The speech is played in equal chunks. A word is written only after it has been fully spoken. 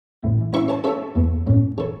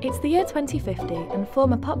It's the year 2050 and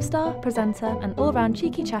former pop star, presenter and all-round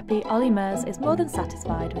cheeky chappy Olly Murs is more than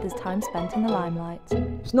satisfied with his time spent in the limelight.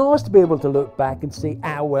 It's nice to be able to look back and see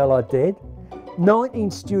how well I did.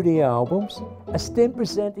 19 studio albums, a stint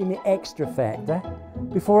presenting the Extra Factor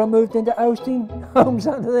before I moved into hosting Homes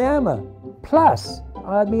Under the Hammer. Plus,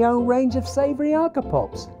 I had my own range of savoury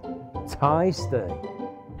alcopops. Tasty.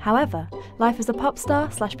 However, life as a pop star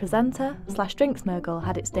 / presenter / drinks mogul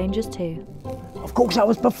had its dangers too. Of course, I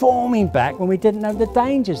was performing back when we didn't know the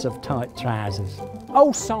dangers of tight trousers.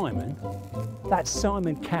 Old Simon, that's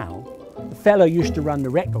Simon Cowell, the fellow who used to run the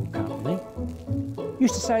record company,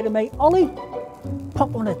 used to say to me, "Ollie,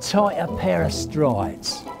 pop on a tighter pair of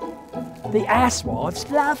strides. The asswives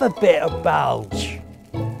love a bit of bulge."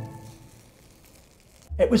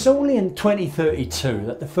 It was only in 2032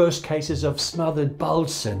 that the first cases of smothered bulge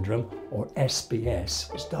syndrome, or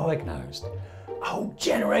SBS, was diagnosed. A whole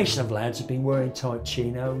generation of lads have been wearing tight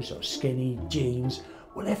chinos or skinny jeans,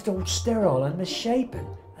 were left all sterile and misshapen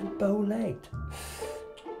and bow-legged.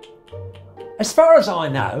 As far as I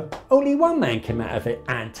know, only one man came out of it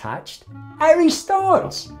untouched: Harry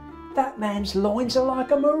Styles. That man's loins are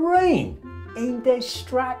like a marine,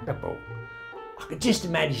 indestructible. I could just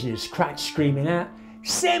imagine his crotch screaming out,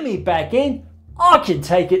 "Send me back in, I can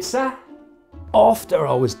take it, sir." After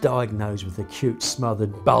I was diagnosed with acute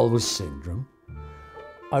smothered bulge syndrome,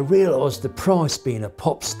 I realised the price being a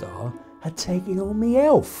pop star had taken on me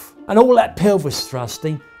health. And all that pelvis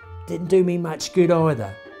thrusting didn't do me much good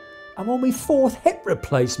either. I'm on my 4th hip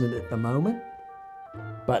replacement at the moment.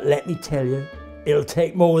 But let me tell you, it'll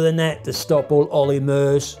take more than that to stop old Olly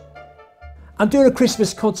Murs. I'm doing a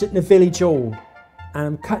Christmas concert in the village hall, and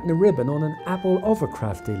I'm cutting a ribbon on an Apple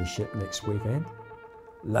hovercraft dealership next weekend.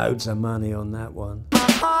 Loads of money on that one.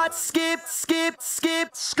 Heart skip, skip, skip,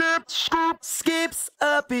 skip, skip, skips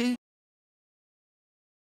a beat.